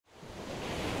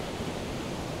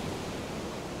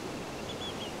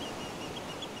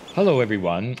Hello,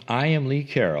 everyone. I am Lee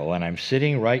Carroll, and I'm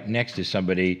sitting right next to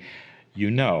somebody you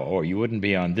know, or you wouldn't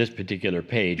be on this particular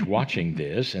page watching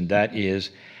this, and that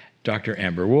is Dr.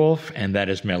 Amber Wolf, and that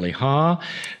is Mele'ha.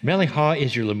 Mele'ha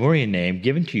is your Lemurian name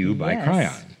given to you by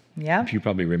Kryon. Yeah. You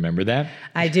probably remember that.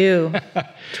 I do.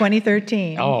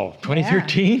 2013. Oh,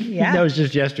 2013? Yeah. That was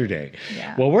just yesterday.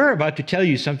 Yeah. Well, we're about to tell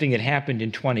you something that happened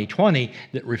in 2020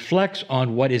 that reflects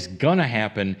on what is going to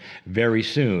happen very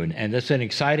soon. And that's an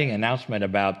exciting announcement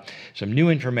about some new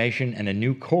information and a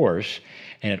new course.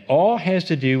 And it all has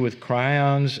to do with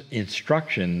Kryon's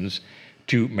instructions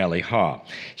to Mele'ha.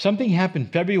 Something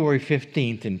happened February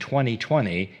 15th in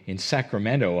 2020 in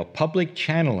Sacramento, a public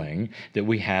channeling that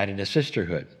we had in a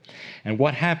sisterhood. And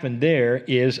what happened there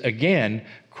is, again,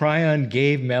 Kryon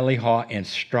gave Mele'ha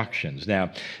instructions.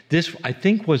 Now, this, I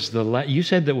think, was you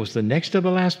said that was the next to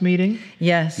the last meeting?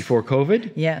 Yes. Before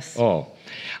COVID? Yes. Oh.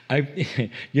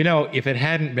 You know, if it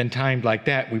hadn't been timed like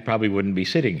that, we probably wouldn't be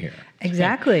sitting here.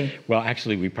 Exactly. Well,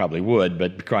 actually, we probably would,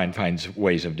 but Kryon finds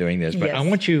ways of doing this. But Yes, I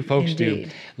want you folks indeed.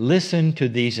 to listen to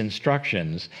these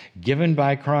instructions given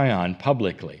by Kryon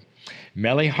publicly.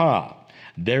 Mele'ha,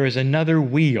 there is another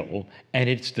wheel, and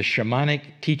it's the Shamanic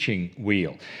Teaching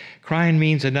Wheel. Kryon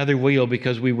means another wheel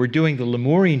because we were doing the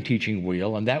Lemurian Teaching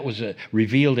Wheel, and that was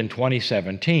revealed in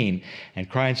 2017. And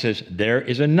Kryon says, there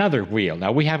is another wheel.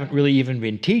 Now, we haven't really even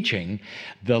been teaching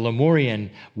the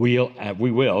Lemurian wheel.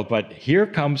 We will, but here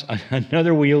comes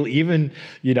another wheel, even,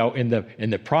 you know, in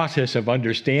the process of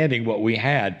understanding what we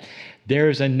had.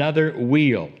 There's another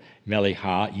wheel,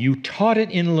 Mele'ha. You taught it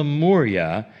in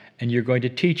Lemuria, and you're going to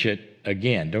teach it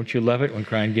again. Don't you love it when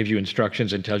Kryon gives you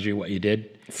instructions and tells you what you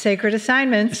did? Sacred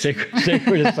assignments.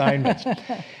 Sacred assignments.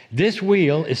 This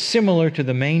wheel is similar to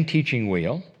the main teaching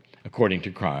wheel, according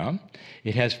to Kryon.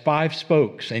 It has 5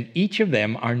 spokes, and each of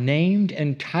them are named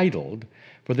and titled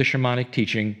for the shamanic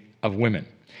teaching of women.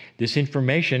 This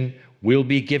information will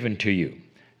be given to you.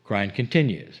 Kryon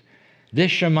continues.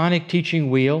 This shamanic teaching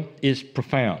wheel is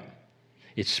profound.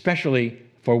 It's specially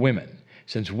for women,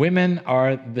 since women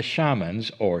are the shamans,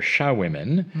 or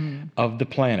ShaWoman, of the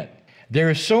planet. There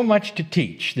is so much to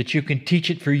teach that you can teach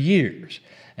it for years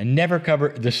and never cover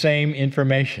the same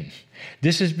information.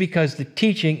 This is because the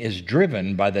teaching is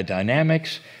driven by the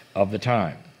dynamics of the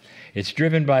time. It's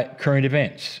driven by current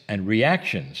events and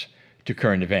reactions to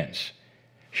current events.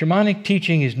 Shamanic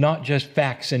teaching is not just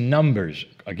facts and numbers,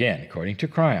 again, according to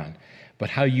Kryon,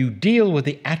 but how you deal with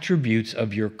the attributes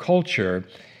of your culture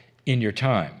in your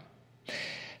time.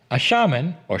 A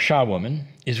shaman, or ShaWoman,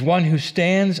 is one who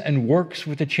stands and works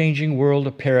with the changing world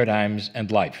of paradigms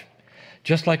and life,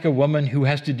 just like a woman who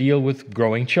has to deal with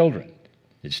growing children.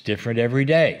 It's different every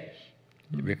day.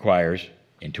 It requires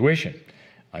intuition,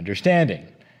 understanding,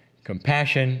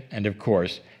 compassion, and of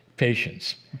course,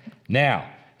 patience. Now,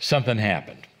 something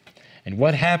happened. And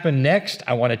what happened next,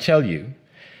 I want to tell you,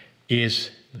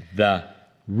 is the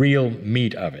real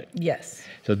meat of it. Yes.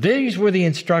 So these were the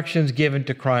instructions given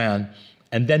to Kryon,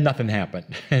 and then nothing happened.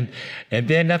 And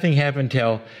then nothing happened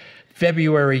until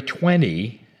February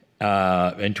 20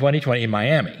 in 2020 in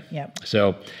Miami. Yep.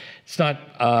 So it's not...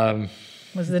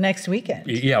 was the next weekend.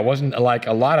 Yeah, it wasn't like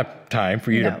a lot of time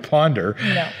for you to ponder.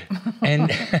 No.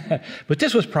 But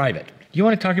this was private. Do you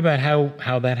want to talk about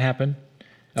how that happened?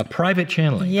 A private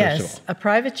channeling, Yes, first of all. a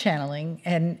private channeling.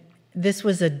 And this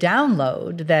was a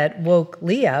download that woke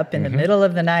Lee up in the middle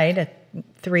of the night at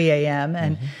 3 a.m.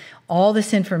 And all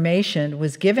this information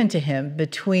was given to him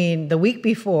between the week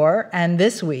before and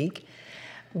this week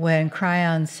when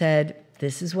Kryon said,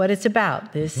 this is what it's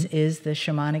about. This is the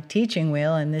Shamanic Teaching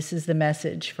Wheel, and this is the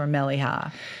message for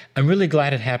Mele'ha. I'm really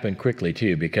glad it happened quickly,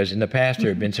 too, because in the past there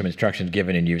had been some instructions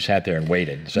given and you sat there and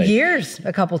waited. And say, Years,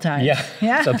 a couple times.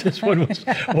 Yeah. So this one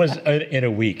was in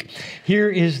a week. Here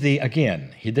is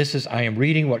I am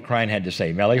reading what Kryon had to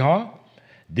say. Mele'ha,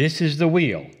 this is the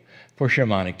wheel for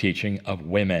shamanic teaching of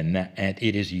women, and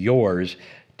it is yours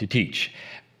to teach.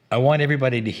 I want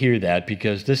everybody to hear that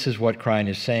because this is what Kryon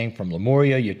is saying from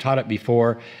Lemuria. You taught it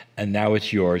before, and now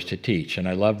it's yours to teach. And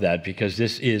I love that because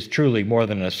this is truly more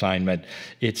than an assignment.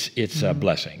 It's a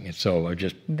blessing. It's so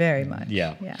just very much.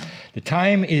 Yeah. The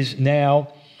time is now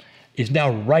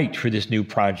right for this new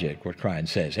project. What Kryon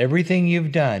says, everything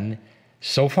you've done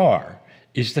so far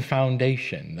is the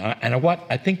foundation. And what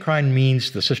I think Kryon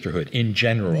means the sisterhood in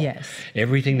general. Yes.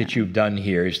 Everything that you've done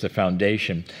here is the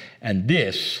foundation. And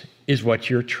this is what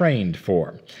you're trained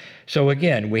for. So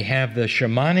again, we have the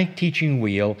Shamanic Teaching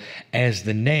Wheel as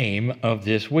the name of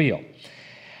this wheel.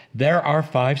 There are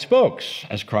 5 spokes,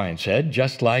 as Kryon said,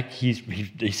 just like he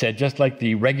said, just like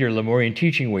the regular Lemurian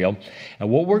teaching wheel. And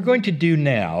what we're going to do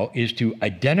now is to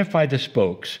identify the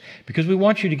spokes, because we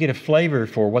want you to get a flavor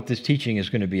for what this teaching is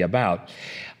going to be about.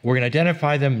 We're going to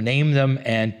identify them, name them,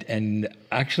 and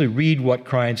actually read what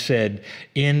Kryon said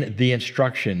in the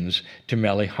instructions to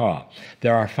Mele'ha.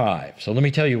 There are 5. So let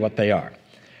me tell you what they are.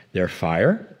 They're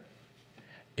fire,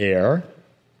 air,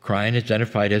 Kryon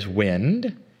identified as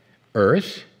wind,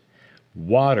 earth,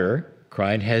 water,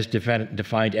 Kryon has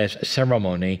defined as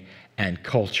ceremony, and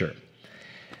culture.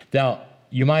 Now,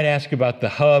 you might ask about the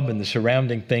hub and the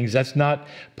surrounding things. That's not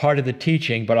part of the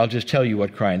teaching, but I'll just tell you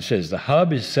what Kryon says. The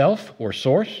hub is self or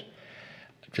source,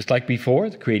 just like before,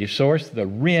 the creative source. The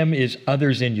rim is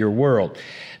others in your world.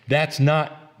 That's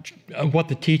not what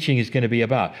the teaching is going to be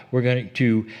about. We're going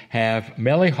to have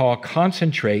Mele'ha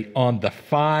concentrate on the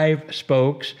 5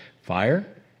 spokes: fire,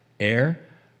 air,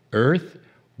 earth,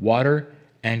 water,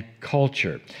 and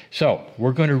culture. So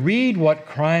we're going to read what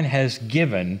Kryon has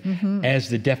given as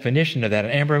the definition of that.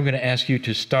 And Amber, I'm going to ask you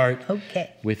to start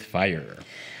with fire.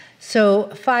 So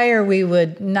fire we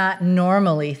would not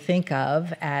normally think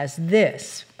of as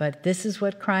this, but this is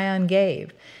what Kryon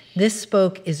gave. This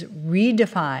spoke is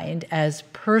redefined as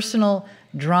personal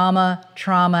drama,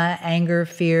 trauma, anger,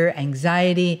 fear,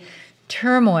 anxiety,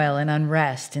 turmoil, and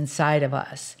unrest inside of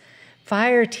us.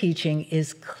 Fire teaching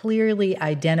is clearly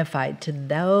identified to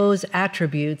those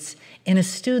attributes in a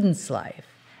student's life.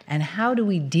 And how do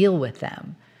we deal with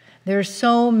them? There are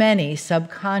so many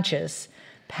subconscious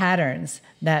patterns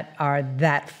that are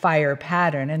that fire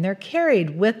pattern, and they're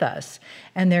carried with us,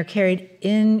 and they're carried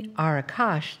in our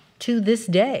Akash to this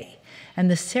day. And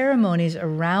the ceremonies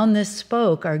around this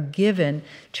spoke are given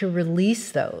to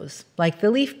release those, like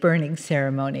the leaf burning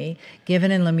ceremony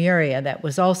given in Lemuria that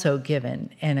was also given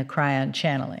in a Kryon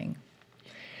channeling.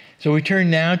 So we turn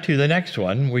now to the next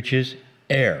one, which is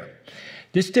air.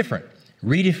 This is different,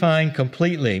 redefined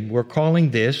completely. We're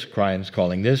calling this, Kryon's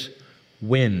calling this,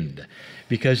 wind,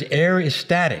 because air is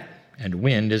static and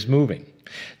wind is moving.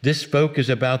 This spoke is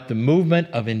about the movement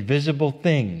of invisible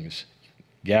things.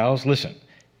 Gals, listen.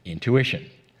 Intuition,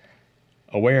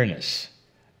 awareness,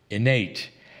 innate,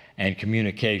 and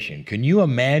communication. Can you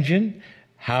imagine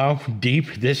how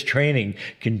deep this training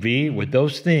can be with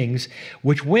those things,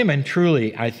 which women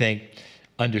truly, I think,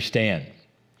 understand?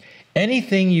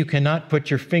 Anything you cannot put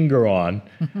your finger on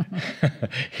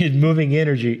in moving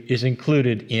energy is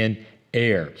included in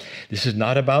air. This is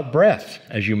not about breath,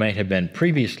 as you may have been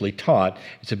previously taught.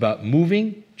 It's about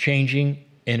moving, changing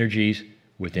energies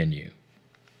within you.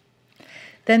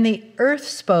 Then the earth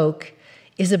spoke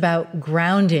is about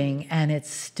grounding and its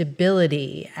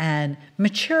stability and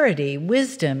maturity,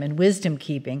 wisdom and wisdom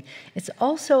keeping. It's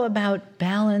also about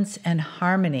balance and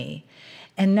harmony.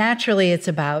 And naturally, it's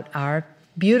about our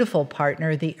beautiful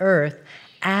partner, the earth,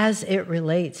 as it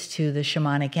relates to the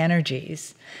shamanic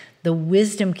energies. The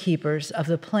wisdom keepers of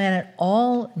the planet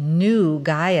all knew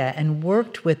Gaia and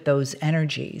worked with those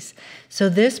energies. So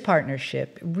this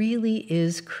partnership really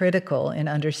is critical in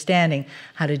understanding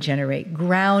how to generate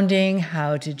grounding,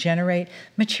 how to generate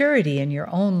maturity in your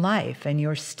own life and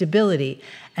your stability,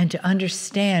 and to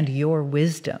understand your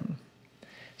wisdom.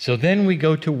 So then we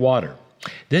go to water.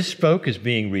 This spoke is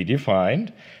being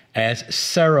redefined as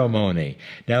ceremony.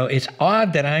 Now, it's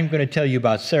odd that I'm going to tell you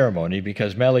about ceremony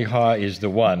because Mele'ha is the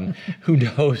one who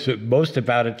knows most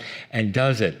about it and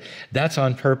does it. That's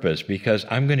on purpose because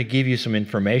I'm going to give you some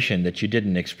information that you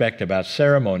didn't expect about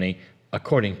ceremony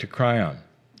according to Kryon.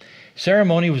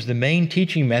 Ceremony was the main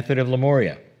teaching method of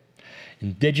Lemuria.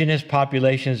 Indigenous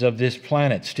populations of this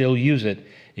planet still use it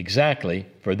exactly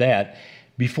for that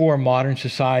before modern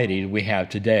society we have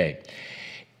today.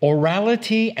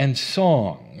 Orality and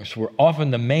songs were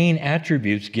often the main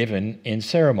attributes given in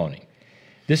ceremony.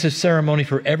 This is ceremony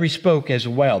for every spoke as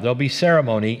well. There'll be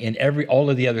ceremony in all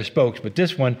of the other spokes, but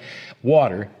this one,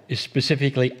 water, is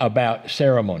specifically about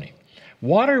ceremony.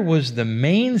 Water was the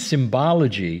main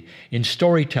symbology in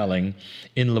storytelling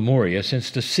in Lemuria, since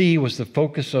the sea was the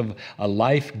focus of a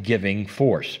life-giving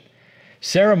force.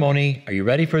 Ceremony, are you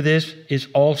ready for this, is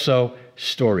also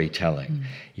storytelling.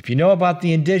 If you know about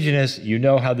the indigenous, you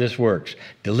know how this works.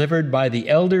 Delivered by the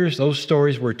elders, those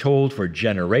stories were told for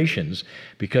generations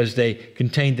because they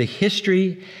contained the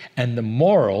history and the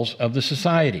morals of the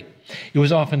society. It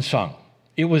was often sung.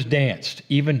 It was danced,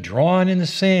 even drawn in the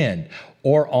sand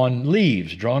or on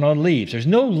leaves, drawn on leaves. There's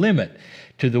no limit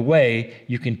to the way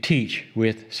you can teach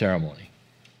with ceremony.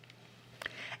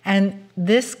 And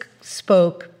this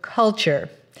spoke culture.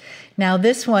 Now,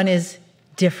 this one is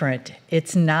different.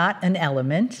 It's not an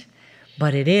element,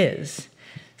 but it is.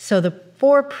 So the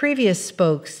 4 previous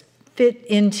spokes fit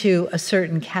into a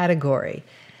certain category.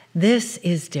 This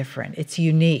is different. It's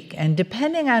unique. And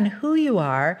depending on who you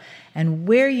are and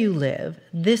where you live,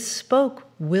 this spoke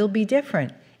will be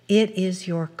different. It is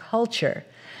your culture.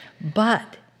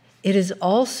 But it is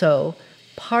also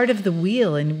part of the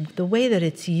wheel in the way that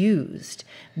it's used,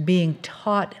 being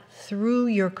taught through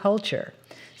your culture.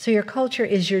 So your culture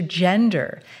is your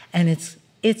gender, and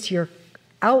it's your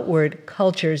outward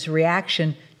culture's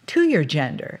reaction to your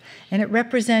gender, and it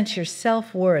represents your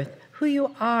self-worth, who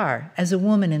you are as a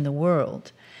woman in the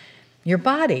world. Your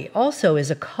body also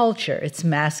is a culture. It's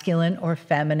masculine or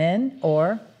feminine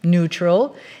or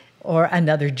neutral or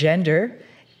another gender.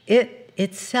 It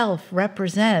itself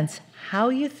represents how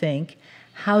you think,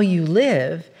 how you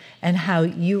live, and how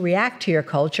you react to your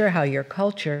culture, how your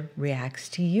culture reacts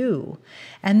to you.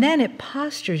 And then it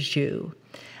postures you.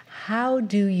 How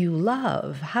do you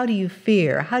love? How do you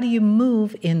fear? How do you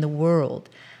move in the world?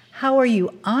 How are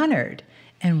you honored?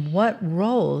 And what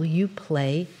role you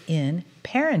play in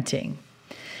parenting?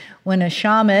 When a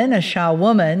shaman, a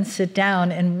ShaWoman, sit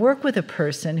down and work with a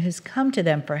person who's come to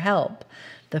them for help,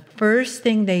 the first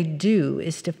thing they do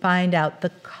is to find out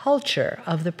the culture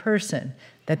of the person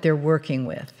that they're working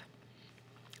with.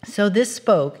 So this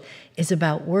spoke is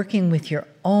about working with your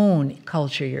own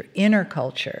culture, your inner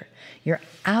culture, your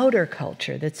outer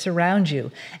culture that surrounds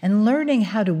you, and learning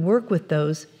how to work with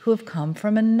those who have come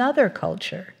from another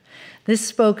culture. This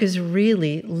spoke is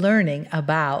really learning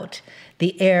about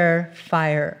the air,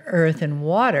 fire, earth, and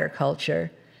water culture,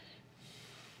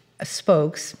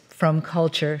 spokes from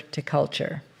culture to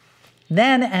culture.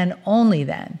 Then and only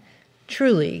then,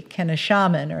 truly can a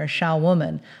shaman or a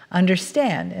ShaWoman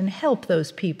understand and help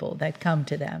those people that come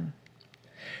to them.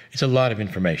 It's a lot of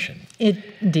information.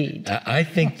 Indeed. I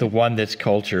think the one that's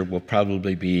culture will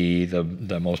probably be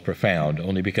the most profound,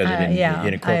 only because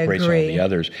it incorporates all the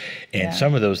others. And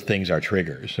some of those things are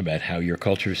triggers about how your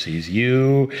culture sees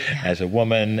you as a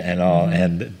woman and all.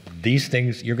 And these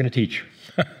things you're going to teach.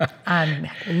 I'm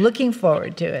looking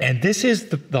forward to it. And this is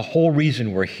the whole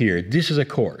reason we're here. This is a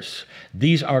course.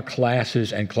 These are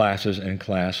classes and classes and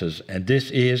classes. And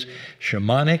this is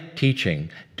shamanic teaching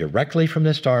directly from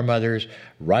the Star Mothers,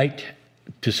 right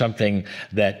to something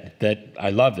that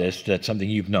I love this, that's something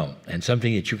you've known and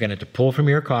something that you're going to have to pull from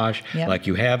your Akash, like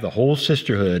you have the whole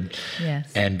sisterhood,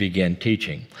 and begin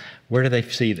teaching. Where do they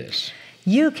see this?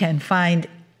 You can find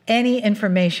any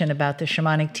information about the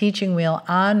Shamanic Teaching Wheel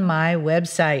on my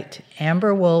website,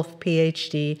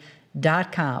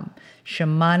 amberwolfphd.com.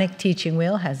 Shamanic Teaching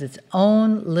Wheel has its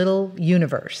own little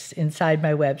universe inside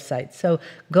my website. So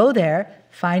go there,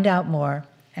 find out more,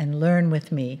 and learn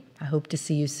with me. I hope to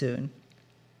see you soon.